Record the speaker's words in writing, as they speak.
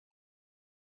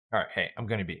All right, hey, I'm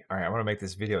going to be. All right, I want to make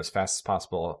this video as fast as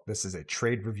possible. This is a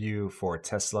trade review for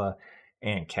Tesla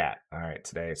and CAT. All right,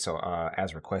 today. So,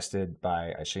 as requested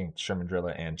by Sherman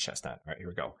Drilla and Chestnut. All right, here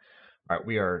we go. All right,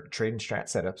 we are trading strat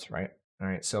setups, right? All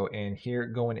right, so in here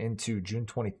going into June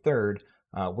 23rd,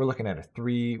 we're looking at a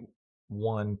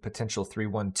 3-1 potential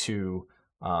 3-1-2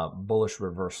 bullish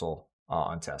reversal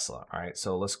on Tesla. All right,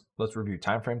 so let's review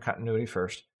time frame continuity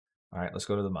first. All right, let's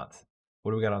go to the month.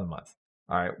 What do we got on the month?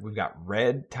 All right, we've got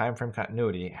red time frame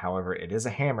continuity. However, it is a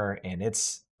hammer and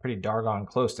it's pretty doggone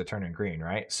close to turning green,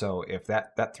 right? So if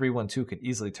that 3-1-2 could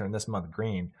easily turn this month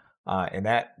green, and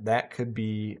that could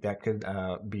be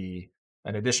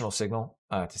an additional signal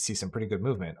to see some pretty good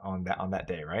movement on that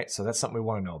day, right? So that's something we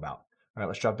want to know about. All right,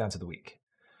 let's drop down to the week.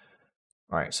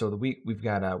 All right, so the week we've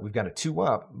got a 2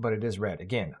 up, but it is red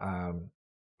again.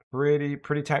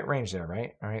 Pretty tight range there,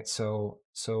 right? All right, so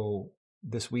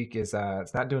this week is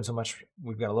it's not doing so much.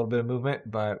 We've got a little bit of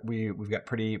movement, but we've got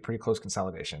pretty close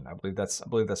consolidation. I believe that's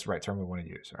the right term we want to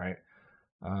use. All right.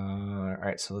 All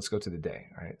right. So let's go to the day.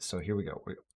 All right. So here we go.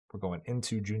 We're going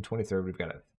into June 23rd. We've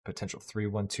got a potential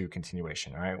 3-1-2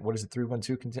 continuation. All right. What is a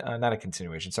 3-1-2? Not a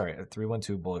continuation. Sorry, a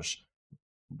 3-1-2 bullish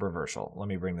reversal. Let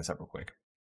me bring this up real quick.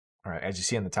 All right, as you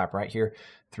see on the top right here,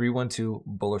 3-1-2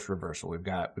 bullish reversal. We've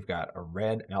got a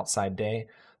red outside day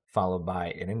followed by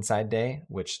an inside day,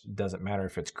 which doesn't matter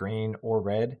if it's green or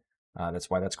red. That's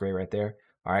why that's gray right there.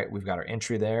 All right, we've got our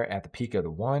entry there at the peak of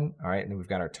the 1. All right, and then we've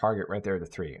got our target right there at the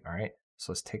 3. All right,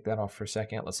 so let's take that off for a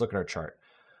second. Let's look at our chart.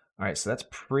 All right, so that's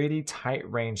pretty tight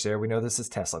range there. We know this is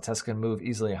Tesla. Tesla can move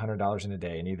easily $100 in a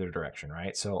day in either direction,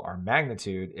 right? So our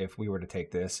magnitude, if we were to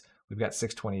take this, we've got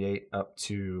 628 up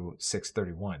to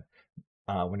 631.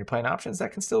 When you're playing options,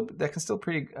 that can still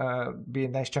pretty be a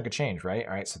nice chunk of change, right?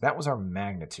 All right, so that was our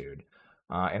magnitude,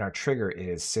 and our trigger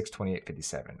is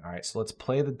 628.57. All right, so let's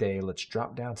play the day. Let's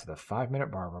drop down to the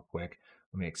 5-minute bar real quick.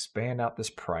 Let me expand out this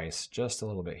price just a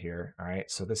little bit here. All right,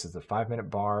 so this is the 5-minute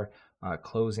bar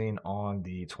closing on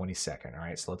the 22nd. All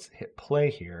right, so let's hit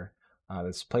play here.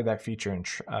 This playback feature in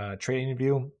Trading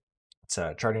View. It's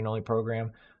a charting only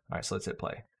program. All right, so let's hit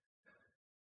play.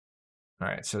 All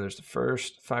right, so there's the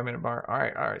first 5-minute bar. All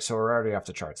right. So we're already off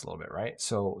the charts a little bit, right?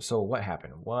 So what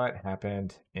happened? What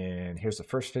happened? And here's the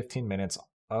first 15 minutes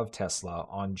of Tesla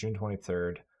on June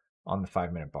 23rd on the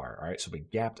 5-minute bar. All right, so we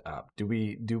gapped up. Do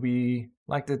we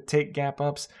like to take gap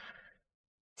ups?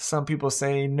 Some people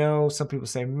say no. Some people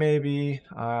say maybe.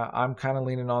 I'm kind of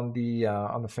leaning on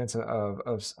the fence of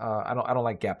I don't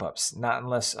like gap ups. Not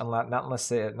unless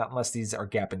these are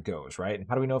gap and goes, right? And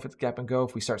how do we know if it's gap and go?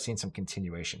 If we start seeing some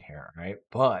continuation here, right?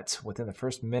 But within the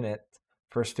first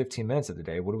 15 minutes of the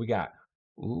day, what do we got?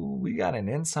 Ooh, we got an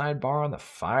inside bar on the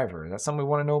 5-er. That's something we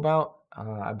want to know about.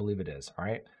 I believe it is. All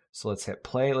right. So let's hit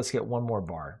play. Let's get one more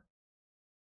bar.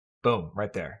 Boom,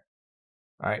 right there.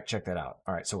 All right, check that out.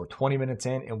 All right, so we're 20 minutes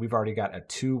in and we've already got a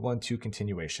 2-1-2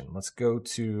 continuation. Let's go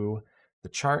to the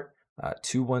chart.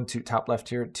 2-1-2, top left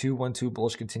here, 2-1-2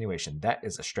 bullish continuation. That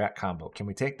is a strat combo. Can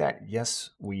we take that?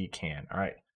 Yes, we can. All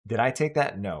right. Did I take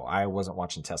that? No, I wasn't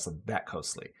watching Tesla that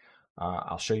closely.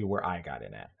 I'll show you where I got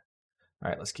in at. All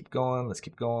right, let's keep going. Let's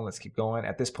keep going. Let's keep going.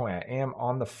 At this point, I am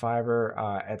on the 5-er.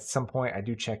 At some point, I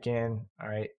do check in. All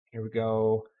right, here we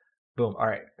go. Boom. All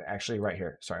right, actually right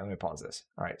here. Sorry, let me pause this.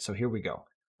 All right, so here we go.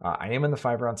 I am in the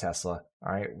 5-er on Tesla.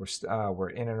 All right, we're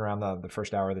in and around the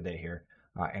first hour of the day here.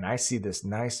 And I see this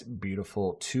nice,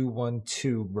 beautiful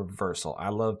 2-1-2 reversal. I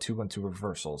love 2-1-2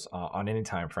 reversals on any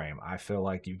time frame. I feel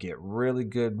like you get really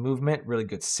good movement, really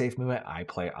good safe movement. I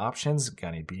play options,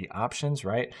 gonna be options,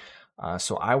 right?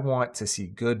 So I want to see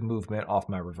good movement off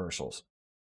my reversals.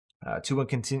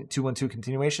 2-1-2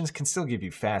 continuations can still give you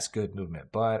fast, good movement,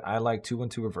 but I like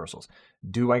 2-1-2 reversals.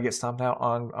 Do I get stomped out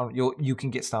on you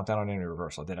can get stomped out on any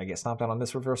reversal. Did I get stomped out on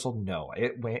this reversal? No.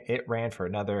 It ran for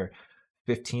another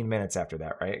 15 minutes after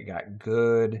that, right? It got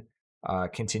good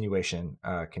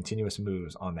continuous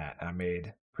moves on that. I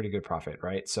made pretty good profit,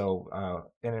 right? So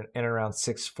in around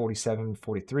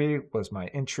 647.43 was my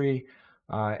entry.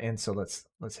 And so let's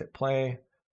hit play.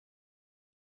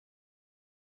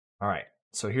 All right.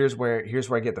 So here's where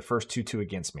I get the first 2-2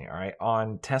 against me. All right.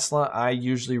 On Tesla, I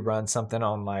usually run something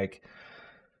on like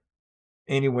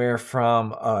anywhere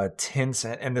from a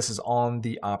 10-cent, and this is on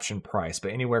the option price,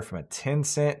 but anywhere from a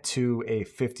 10-cent to a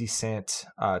 50-cent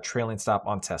trailing stop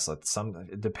on Tesla. Some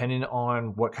depending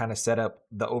on what kind of setup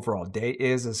the overall day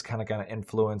is kind of going to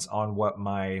influence on what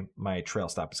my trail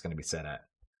stop is going to be set at.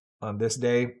 On this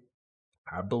day,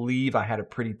 I believe I had a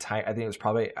pretty tight, I think it was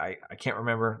probably, I can't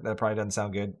remember, that probably doesn't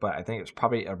sound good, but I think it was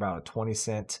probably about a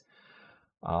 20-cent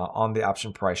on the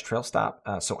option price trail stop.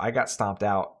 So I got stopped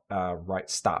out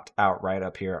right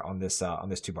up here on this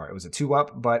 2 bar. It was a 2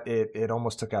 up, but it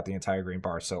almost took out the entire green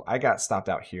bar. So I got stopped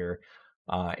out here.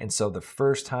 And so the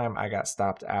first time I got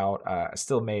stopped out, I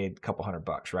still made a couple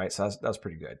 $100, right? So that was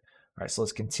pretty good. All right, so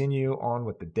let's continue on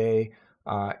with the day.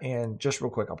 And just real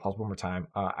quick, I'll pause one more time.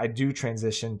 I do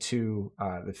transition to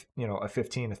a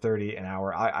 15 to 30 an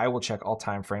hour. I will check all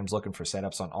time frames, looking for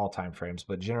setups on all time frames.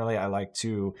 But generally, I like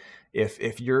to,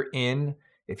 if you're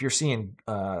seeing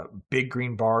big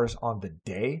green bars on the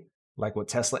day, like what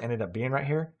Tesla ended up being right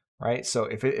here, right? So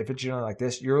if it's generally like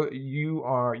this,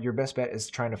 your best bet is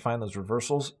trying to find those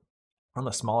reversals on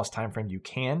the smallest time frame you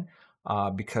can,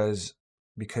 because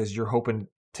you're hoping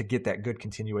to get that good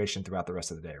continuation throughout the rest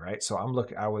of the day, right? So I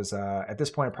was at this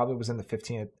point, I probably was in the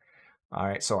 15th. All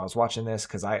right, so I was watching this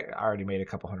because I already made a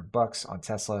couple $100 on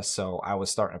Tesla, so I was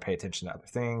starting to pay attention to other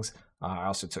things. I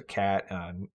also took CAT,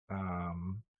 a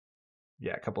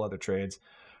couple other trades.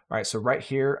 All right, so right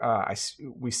here,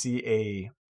 we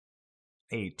see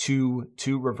a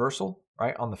 2-2 reversal,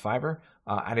 right, on the fiver.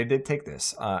 And I did take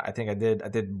this. I think I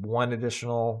did one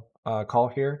additional call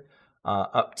here,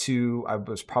 up to, I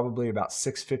was probably about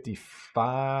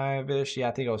 655-ish. Yeah,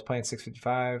 I think I was playing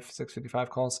 655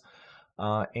 calls.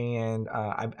 And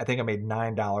I think I made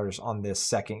 $9 on this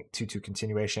second 2-2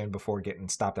 continuation before getting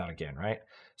stopped out again, right?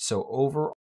 So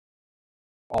overall,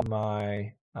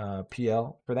 my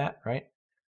PL for that, right?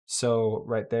 So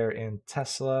right there in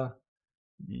Tesla,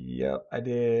 yep, I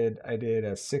did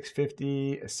a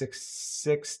 650, a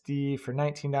 660 for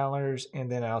 $19,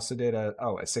 and then I also did a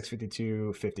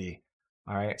 652.50.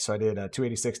 All right, so I did a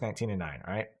 286.19 and 9.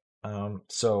 All right,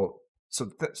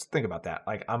 think about that.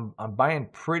 Like I'm buying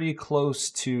pretty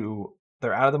close to,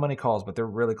 they're out of the money calls, but they're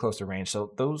really close to range.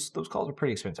 So those calls are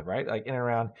pretty expensive, right? Like in and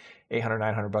around 800,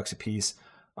 900 bucks a piece.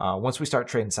 Once we start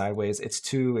trading sideways, it's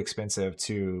too expensive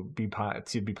to be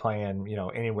playing,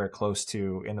 anywhere close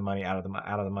to in the money, out of the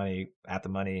money, at the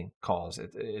money calls.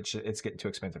 It's getting too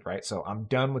expensive, right? So I'm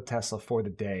done with Tesla for the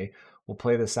day. We'll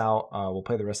play this out. We'll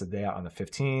play the rest of the day out on the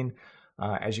 15.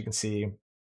 As you can see,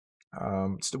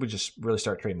 so we just really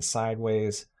start trading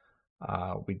sideways.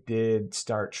 We did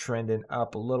start trending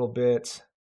up a little bit.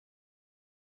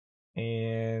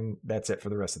 And that's it for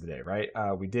the rest of the day, right?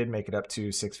 We did make it up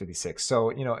to 656.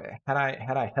 So, had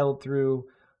I held through,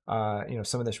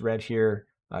 some of this red here,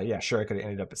 yeah, sure, I could have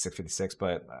ended up at 656.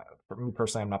 But for me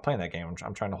personally, I'm not playing that game.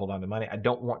 I'm trying to hold on to money. I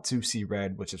don't want to see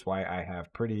red, which is why I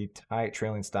have pretty tight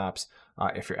trailing stops.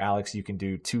 If you're Alex, you can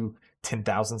do 2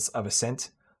 10,000ths of a cent.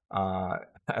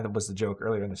 That was the joke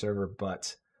earlier in the server,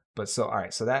 but so all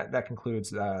right. So that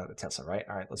concludes the Tesla, right?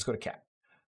 All right, let's go to CAT.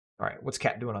 All right, what's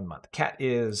CAT doing on the month? CAT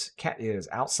is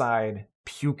outside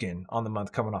puking on the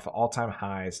month, coming off of all-time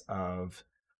highs of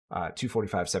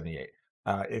 245.78.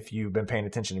 If you've been paying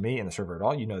attention to me in the server at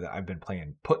all, you know that I've been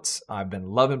playing puts. I've been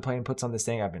loving playing puts on this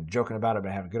thing. I've been joking about it. I've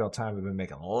been having a good old time. We've been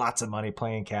making lots of money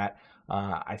playing CAT.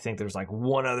 I think there's like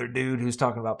one other dude who's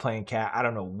talking about playing CAT. I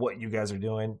don't know what you guys are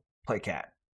doing. Play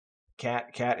CAT.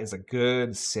 CAT is a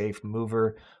good, safe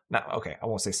mover. Now, okay, I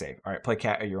won't say safe. All right, play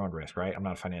CAT at your own risk, right? I'm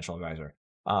not a financial advisor.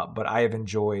 But I have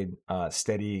enjoyed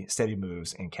steady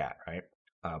moves in CAT, right?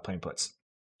 Playing puts.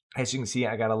 As you can see,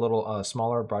 I got a little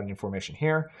smaller broadening formation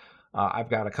here. I've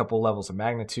got a couple levels of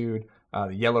magnitude.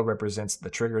 The yellow represents the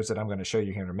triggers that I'm going to show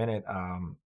you here in a minute.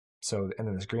 And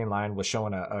then this green line was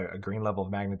showing a green level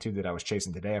of magnitude that I was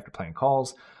chasing today after playing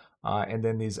calls. And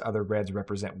then these other reds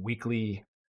represent weekly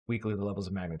levels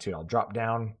of magnitude. I'll drop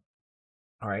down.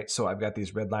 All right, so I've got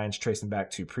these red lines tracing back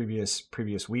to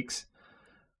previous weeks.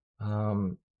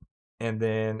 And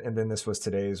then this was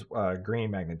today's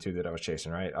green magnitude that I was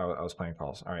chasing, right? I was playing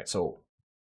calls. All right, so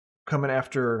coming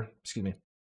after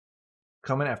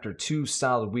 2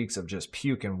 solid weeks of just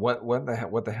puking, what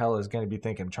the hell is going to be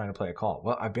thinking trying to play a call?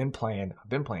 Well, I've been playing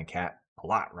CAT a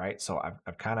lot, right? So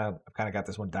I've kind of got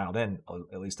this one dialed in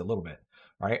at least a little bit,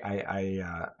 right?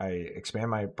 I expand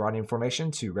my broadening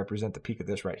formation to represent the peak of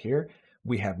this right here.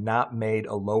 We have not made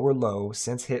a lower low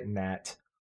since hitting that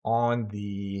on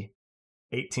the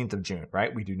 18th of June,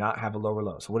 right? We do not have a lower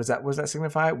low. So what does that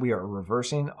signify? We are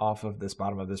reversing off of this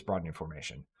bottom of this broadening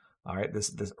formation. All right, this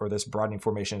broadening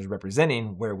formation is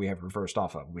representing where we have reversed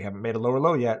off of. We haven't made a lower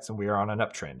low yet, so we are on an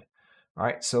uptrend. All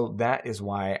right, so that is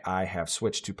why I have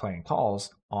switched to playing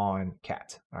calls on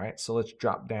CAT. All right, so let's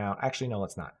drop down. Actually, no,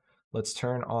 let's not. Let's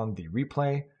turn on the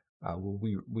replay.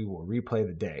 We will replay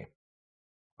the day.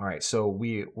 All right, so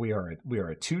we are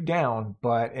a 2 down,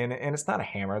 but and it's not a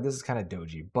hammer. This is kind of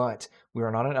doji, but we are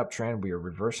not an uptrend. We are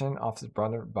reversing off the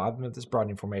bottom of this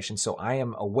broadening formation. So I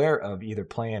am aware of either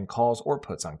playing calls or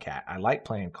puts on CAT. I like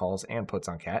playing calls and puts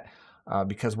on CAT.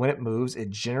 because when it moves, it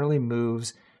generally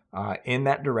moves in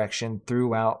that direction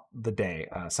throughout the day.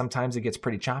 Sometimes it gets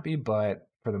pretty choppy, but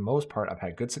for the most part, I've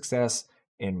had good success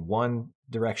in one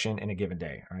direction in a given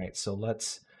day. All right, so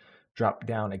let's drop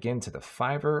down again to the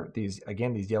 5-er. These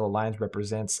yellow lines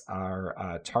represents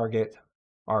our target,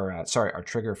 our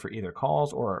trigger for either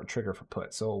calls or our trigger for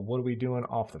put. So what are we doing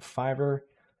off the 5-er?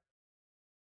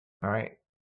 All right,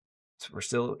 so we're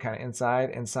still kind of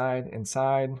inside.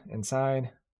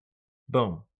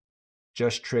 Boom,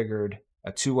 just triggered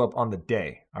a 2-up on the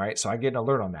day. All right, so I get an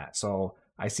alert on that. So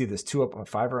I see this 2-up on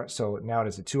 5-er. So now it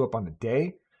is a 2-up on the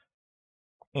day.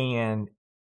 And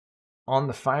on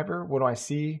the 5-er, what do I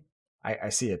see? I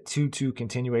see a 2-2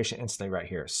 continuation instantly right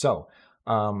here. So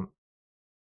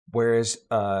whereas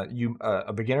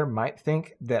a beginner might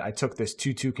think that I took this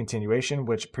 2-2 continuation,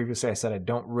 which previously I said I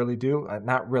don't really do.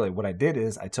 Not really. What I did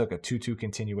is I took a 2-2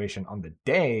 continuation on the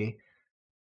day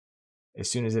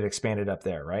as soon as it expanded up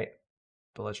there, right?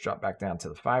 But let's drop back down to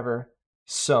the 5-er.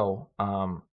 So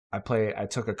I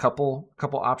took a couple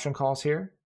option calls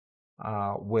here.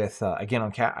 With again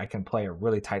on cat, I can play a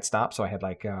really tight stop. So I had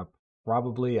like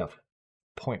probably a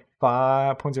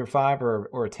 0.05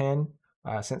 or a 10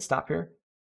 cent stop here.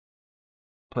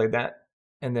 Played that,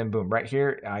 and then boom, right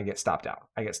here, I get stopped out.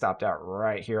 I get stopped out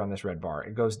right here on this red bar.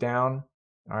 It goes down.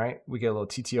 All right, we get a little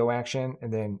TTO action,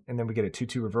 and then we get a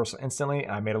 2-2 reversal instantly.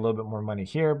 And I made a little bit more money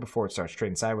here before it starts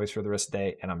trading sideways for the rest of the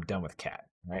day, and I'm done with cat.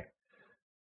 Right.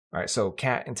 All right, so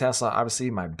cat and Tesla,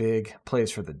 obviously my big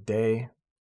plays for the day.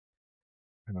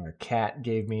 Cat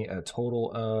gave me a total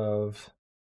of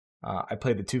I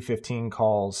played the 215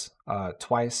 calls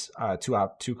twice,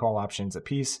 two call options a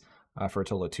piece for a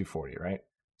total of 240, right?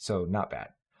 So not bad.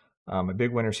 My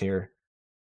big winners here.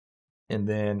 And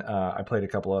then I played a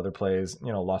couple other plays,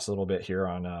 lost a little bit here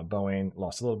on Boeing,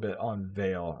 lost a little bit on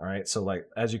Vail. All right. So like,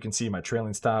 as you can see, my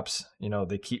trailing stops,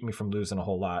 they keep me from losing a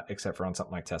whole lot, except for on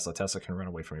something like Tesla. Tesla can run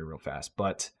away from me real fast,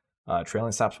 but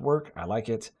trailing stops work. I like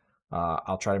it.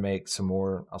 I'll try to make some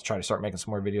more. I'll try to start making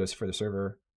some more videos for the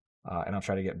server, and I'll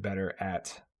try to get better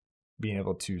at being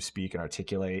able to speak and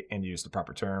articulate and use the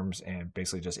proper terms and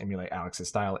basically just emulate Alex's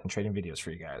style in trading videos for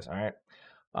you guys. All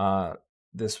right.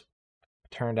 This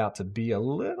turned out to be a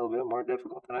little bit more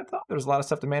difficult than I thought. There's a lot of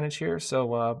stuff to manage here,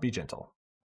 so be gentle.